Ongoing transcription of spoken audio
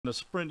to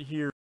sprint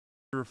here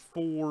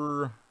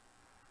for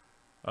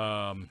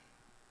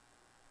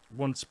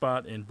one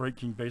spot in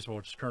Breaking Baseball,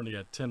 which is currently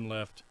at 10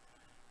 left,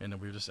 and then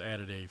we just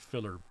added a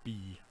filler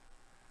B.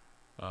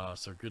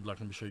 So good luck.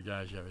 Let me show you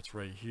guys. Yeah, it's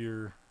right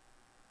here.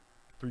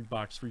 3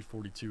 box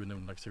 342, and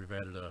then like I said, we've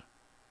added a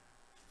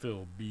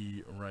fill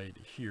B right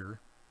here.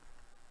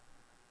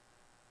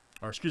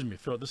 Or excuse me,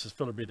 this is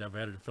filler B. I've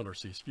added a filler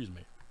C. Excuse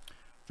me,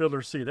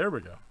 filler C. There we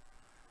go.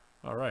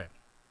 All right.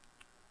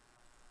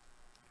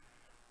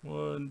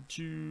 1,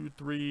 2,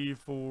 3,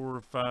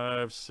 4,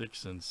 5,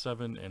 6, and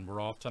 7, and we're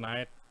off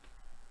tonight.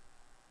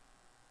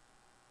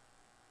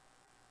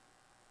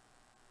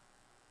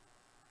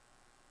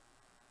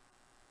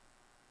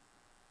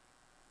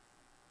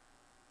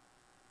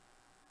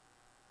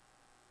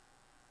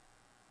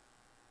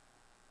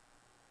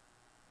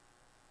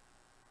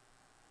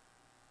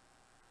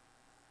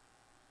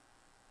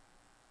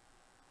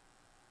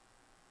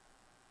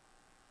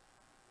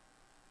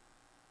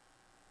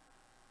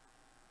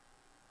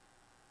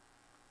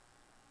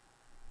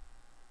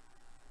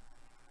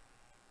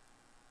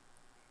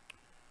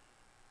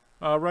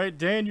 All right,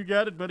 Dan, you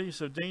got it, buddy.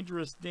 So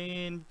Dangerous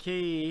Dan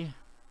K,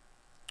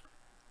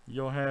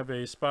 you'll have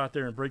a spot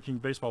there in Breaking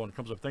Baseball when it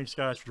comes up. Thanks,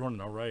 guys, for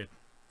joining. All right,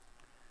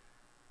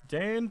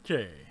 Dan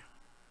K.